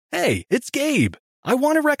Hey, it's Gabe. I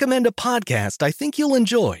want to recommend a podcast I think you'll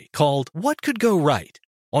enjoy called What Could Go Right.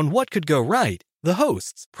 On What Could Go Right, the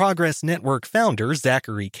hosts, Progress Network founder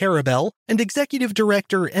Zachary Karabell and executive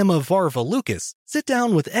director Emma Varva-Lucas, sit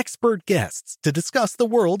down with expert guests to discuss the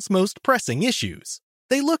world's most pressing issues.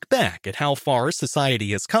 They look back at how far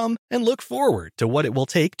society has come and look forward to what it will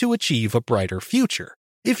take to achieve a brighter future.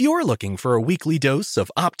 If you're looking for a weekly dose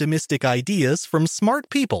of optimistic ideas from smart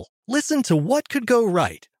people, listen to What Could Go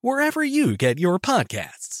Right wherever you get your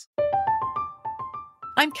podcasts.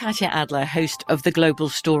 I'm Katya Adler, host of The Global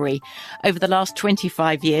Story. Over the last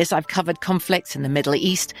 25 years, I've covered conflicts in the Middle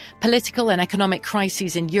East, political and economic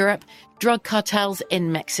crises in Europe, drug cartels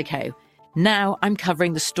in Mexico. Now I'm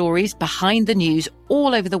covering the stories behind the news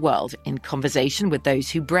all over the world in conversation with those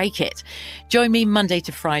who break it. Join me Monday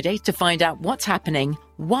to Friday to find out what's happening,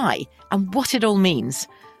 why, and what it all means.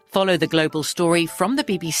 Follow The Global Story from the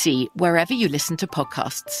BBC wherever you listen to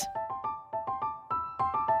podcasts.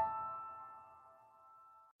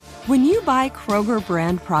 When you buy Kroger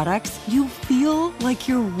brand products, you feel like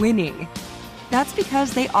you're winning. That's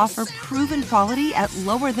because they offer proven quality at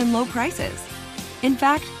lower than low prices. In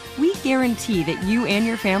fact, we guarantee that you and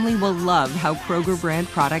your family will love how Kroger brand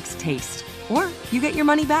products taste, or you get your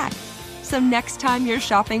money back. So next time you're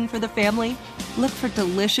shopping for the family, look for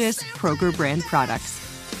delicious Kroger brand products,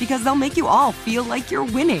 because they'll make you all feel like you're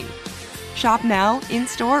winning. Shop now,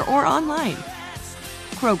 in-store, or online.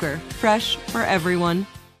 Kroger, fresh for everyone.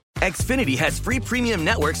 Xfinity has free premium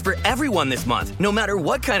networks for everyone this month, no matter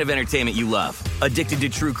what kind of entertainment you love. Addicted to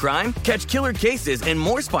true crime? Catch killer cases and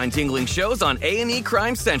more spine-tingling shows on A&E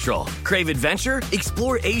Crime Central. Crave adventure?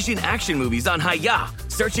 Explore Asian action movies on Hayya.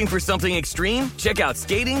 Searching for something extreme? Check out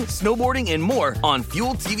skating, snowboarding, and more on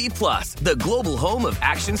Fuel TV Plus, the global home of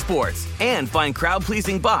action sports. And find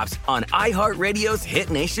crowd-pleasing bops on iHeartRadio's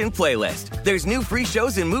Hit Nation playlist. There's new free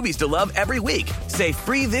shows and movies to love every week. Say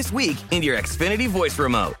free this week in your Xfinity voice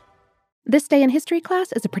remote. This Day in History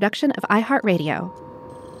class is a production of iHeartRadio.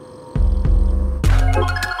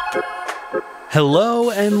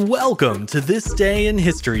 Hello and welcome to This Day in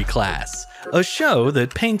History class, a show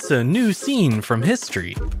that paints a new scene from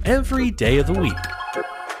history every day of the week.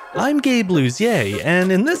 I'm Gabe Luzier,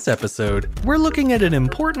 and in this episode, we're looking at an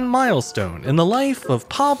important milestone in the life of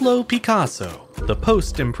Pablo Picasso, the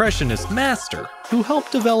post-impressionist master who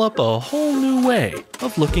helped develop a whole new way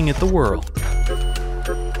of looking at the world.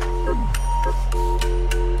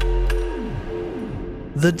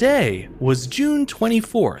 The day was June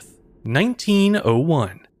 24th,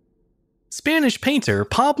 1901. Spanish painter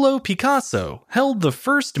Pablo Picasso held the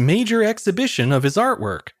first major exhibition of his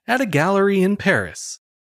artwork at a gallery in Paris.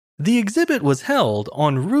 The exhibit was held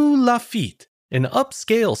on Rue Lafitte, an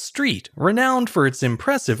upscale street renowned for its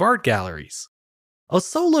impressive art galleries. A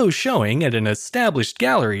solo showing at an established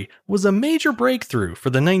gallery was a major breakthrough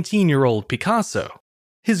for the 19-year-old Picasso.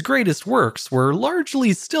 His greatest works were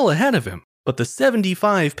largely still ahead of him, but the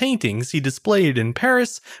 75 paintings he displayed in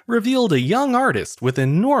Paris revealed a young artist with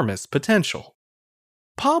enormous potential.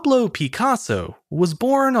 Pablo Picasso was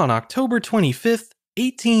born on October 25,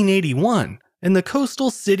 1881, in the coastal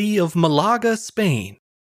city of Malaga, Spain.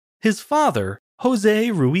 His father,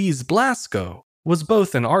 José Ruiz Blasco, was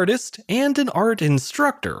both an artist and an art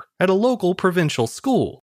instructor at a local provincial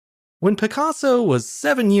school. When Picasso was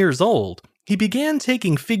 7 years old, he began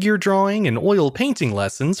taking figure drawing and oil painting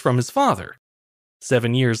lessons from his father.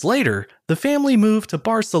 7 years later, the family moved to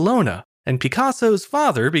Barcelona, and Picasso's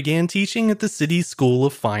father began teaching at the city's School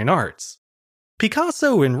of Fine Arts.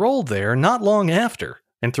 Picasso enrolled there not long after,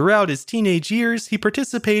 and throughout his teenage years he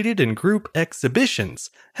participated in group exhibitions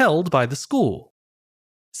held by the school.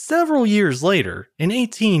 Several years later, in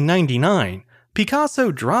 1899,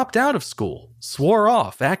 Picasso dropped out of school, swore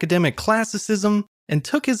off academic classicism, and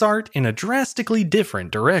took his art in a drastically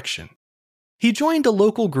different direction. He joined a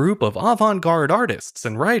local group of avant-garde artists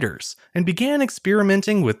and writers and began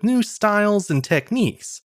experimenting with new styles and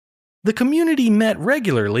techniques. The community met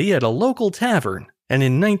regularly at a local tavern, and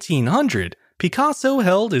in 1900, Picasso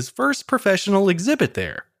held his first professional exhibit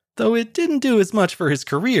there, though it didn't do as much for his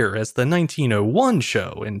career as the 1901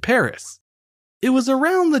 show in Paris. It was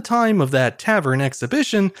around the time of that tavern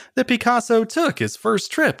exhibition that Picasso took his first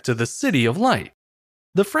trip to the City of Light.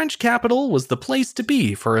 The French capital was the place to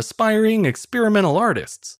be for aspiring experimental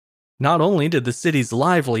artists. Not only did the city's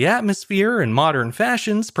lively atmosphere and modern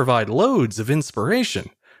fashions provide loads of inspiration,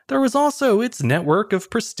 there was also its network of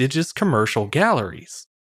prestigious commercial galleries.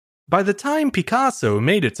 By the time Picasso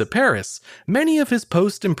made it to Paris, many of his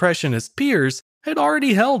post-impressionist peers had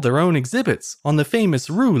already held their own exhibits on the famous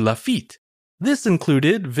Rue Lafitte. This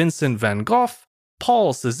included Vincent van Gogh,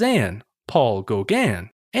 Paul Cézanne, Paul Gauguin,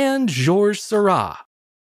 and Georges Seurat.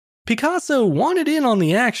 Picasso wanted in on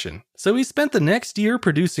the action, so he spent the next year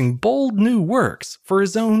producing bold new works for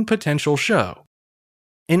his own potential show.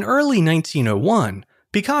 In early 1901,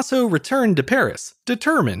 Picasso returned to Paris,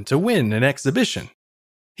 determined to win an exhibition.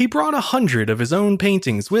 He brought 100 of his own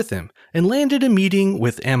paintings with him and landed a meeting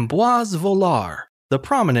with Ambroise Vollard, the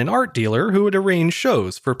prominent art dealer who had arranged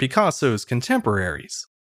shows for Picasso's contemporaries.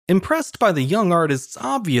 Impressed by the young artist's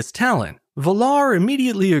obvious talent, Vollard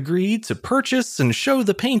immediately agreed to purchase and show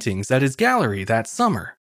the paintings at his gallery that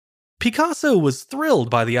summer. Picasso was thrilled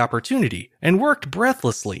by the opportunity and worked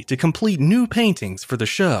breathlessly to complete new paintings for the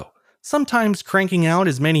show, sometimes cranking out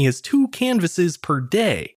as many as 2 canvases per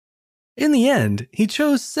day. In the end, he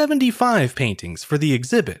chose 75 paintings for the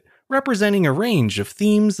exhibit, representing a range of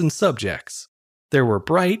themes and subjects. There were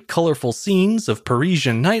bright, colorful scenes of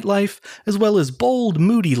Parisian nightlife, as well as bold,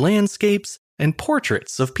 moody landscapes and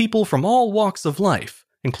portraits of people from all walks of life,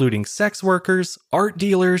 including sex workers, art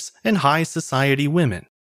dealers, and high society women.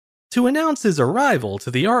 To announce his arrival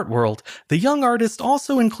to the art world, the young artist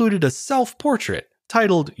also included a self-portrait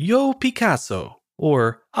titled Yo Picasso,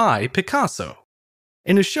 or I Picasso.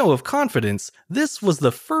 In a show of confidence, this was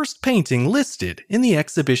the first painting listed in the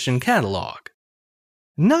exhibition catalog.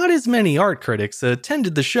 Not as many art critics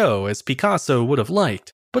attended the show as Picasso would have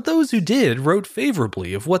liked, but those who did wrote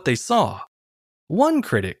favorably of what they saw. One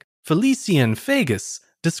critic, Felicien Fagus,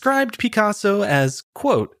 described Picasso as,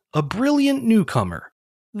 quote, a brilliant newcomer,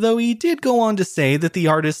 though he did go on to say that the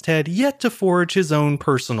artist had yet to forge his own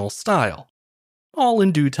personal style. All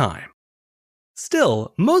in due time.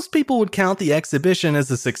 Still, most people would count the exhibition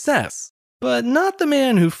as a success, but not the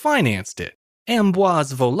man who financed it,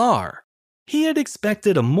 Ambroise Vollard. He had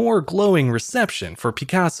expected a more glowing reception for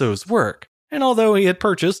Picasso's work, and although he had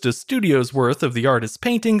purchased a studio's worth of the artist's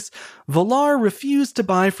paintings, Vollard refused to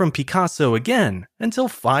buy from Picasso again until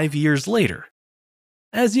 5 years later.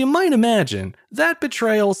 As you might imagine, that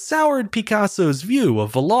betrayal soured Picasso's view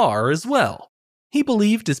of Vollard as well. He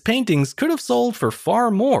believed his paintings could have sold for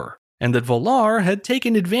far more, and that Vollard had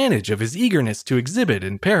taken advantage of his eagerness to exhibit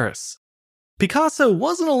in Paris. Picasso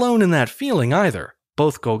wasn't alone in that feeling either.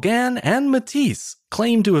 Both Gauguin and Matisse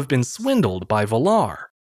claimed to have been swindled by Vollard.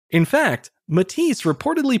 In fact, Matisse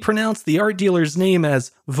reportedly pronounced the art dealer's name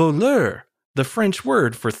as voleur, the French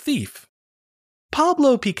word for thief.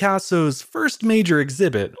 Pablo Picasso's first major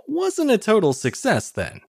exhibit wasn't a total success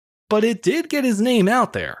then, but it did get his name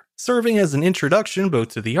out there, serving as an introduction both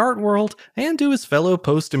to the art world and to his fellow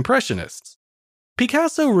post-impressionists.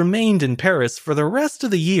 Picasso remained in Paris for the rest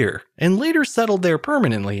of the year and later settled there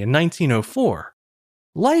permanently in 1904.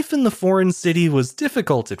 Life in the foreign city was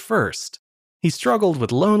difficult at first. He struggled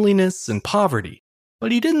with loneliness and poverty,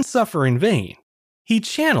 but he didn't suffer in vain. He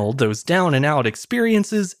channeled those down-and-out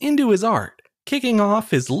experiences into his art, kicking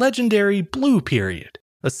off his legendary Blue Period,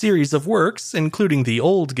 a series of works, including The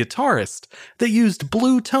Old Guitarist, that used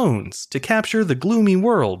blue tones to capture the gloomy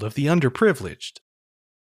world of the underprivileged.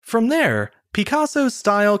 From there, Picasso's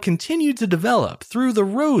style continued to develop through the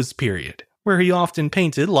Rose Period, where he often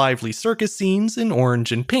painted lively circus scenes in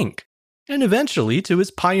orange and pink, and eventually to his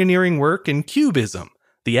pioneering work in Cubism,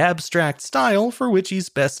 the abstract style for which he's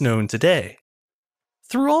best known today.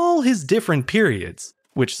 Through all his different periods,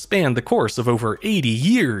 which spanned the course of over 80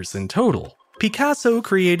 years in total, Picasso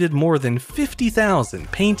created more than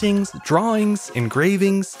 50,000 paintings, drawings,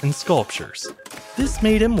 engravings, and sculptures. This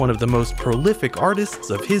made him one of the most prolific artists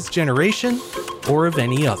of his generation, or of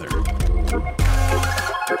any other.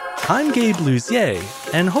 I'm Gabe Luzier,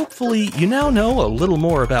 and hopefully you now know a little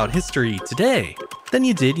more about history today than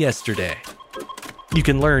you did yesterday. You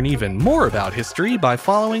can learn even more about history by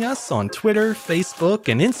following us on Twitter, Facebook,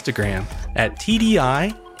 and Instagram at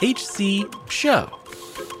TDIHC Show.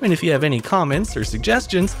 And if you have any comments or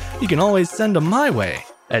suggestions, you can always send them my way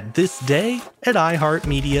at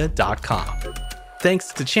thisday@iheartmedia.com.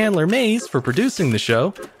 Thanks to Chandler Mays for producing the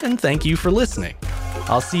show, and thank you for listening.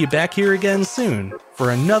 I'll see you back here again soon for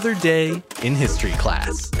another day in history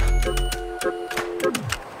class.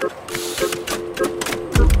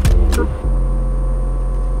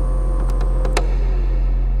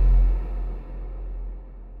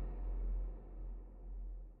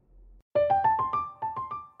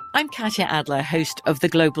 I'm Katya Adler, host of The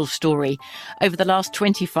Global Story. Over the last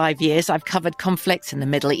 25 years, I've covered conflicts in the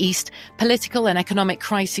Middle East, political and economic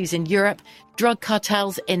crises in Europe, drug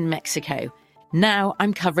cartels in Mexico. Now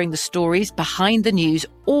I'm covering the stories behind the news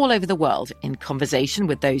all over the world in conversation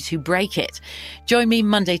with those who break it. Join me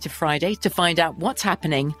Monday to Friday to find out what's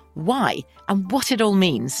happening, why, and what it all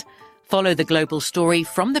means. Follow The Global Story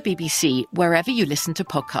from the BBC wherever you listen to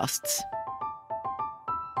podcasts.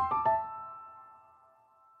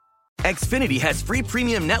 Xfinity has free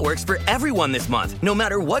premium networks for everyone this month, no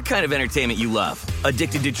matter what kind of entertainment you love.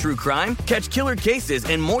 Addicted to true crime? Catch killer cases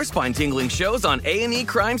and more spine-tingling shows on A&E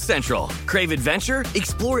Crime Central. Crave adventure?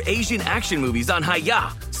 Explore Asian action movies on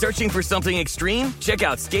Hi-YAH. Searching for something extreme? Check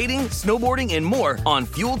out skating, snowboarding, and more on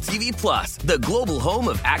Fuel TV Plus, the global home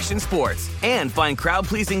of action sports. And find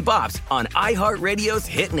crowd-pleasing bops on iHeartRadio's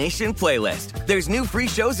Hit Nation playlist. There's new free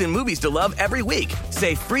shows and movies to love every week.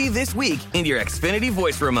 Say free this week in your Xfinity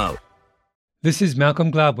voice remote. This is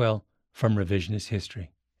Malcolm Gladwell from Revisionist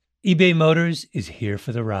History. eBay Motors is here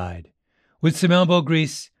for the ride. With some elbow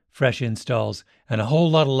grease, fresh installs, and a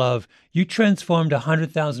whole lot of love, you transformed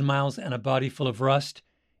 100,000 miles and a body full of rust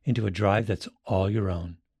into a drive that's all your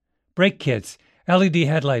own. Brake kits, LED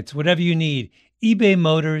headlights, whatever you need, eBay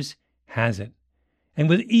Motors has it. And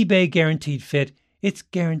with eBay Guaranteed Fit, it's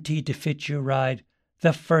guaranteed to fit your ride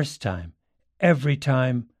the first time, every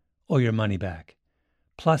time, or your money back.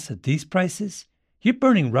 Plus, at these prices, you're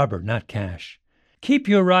burning rubber, not cash. Keep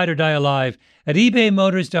your ride or die alive at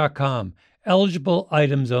ebaymotors.com. Eligible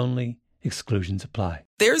items only. Exclusions apply.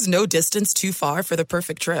 There's no distance too far for the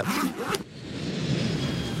perfect trip.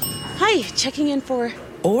 Hi, checking in for...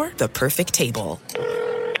 Or the perfect table.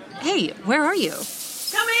 Hey, where are you?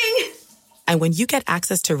 Coming! And when you get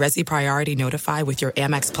access to Resi Priority Notify with your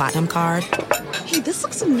Amex Platinum card... Hey, this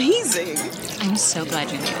looks amazing. I'm so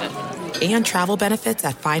glad you made it. And travel benefits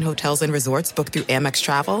at fine hotels and resorts booked through Amex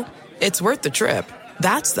Travel, it's worth the trip.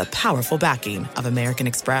 That's the powerful backing of American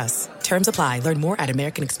Express. Terms apply. Learn more at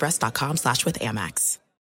americanexpress.com/withAmex.